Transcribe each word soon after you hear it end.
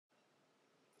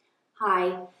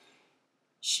Hi,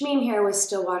 Shameem here with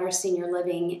Stillwater Senior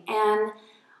Living, and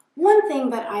one thing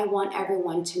that I want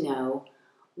everyone to know,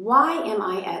 why am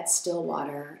I at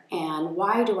Stillwater and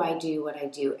why do I do what I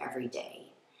do every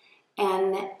day?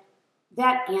 And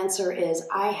that answer is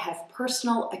I have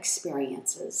personal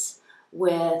experiences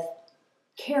with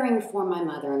caring for my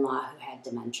mother-in-law who had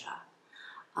dementia,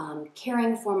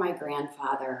 caring for my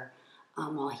grandfather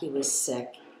while he was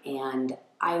sick, and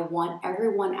I want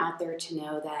everyone out there to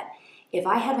know that if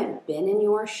I haven't been in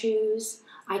your shoes,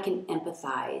 I can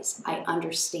empathize. I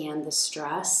understand the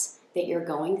stress that you're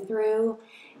going through.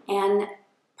 And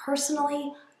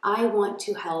personally, I want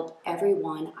to help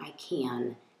everyone I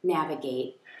can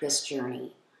navigate this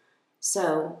journey.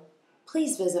 So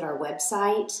please visit our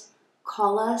website,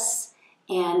 call us,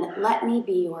 and let me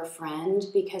be your friend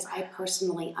because I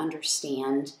personally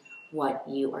understand what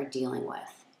you are dealing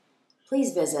with.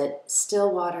 Please visit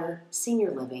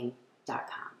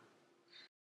stillwaterseniorliving.com.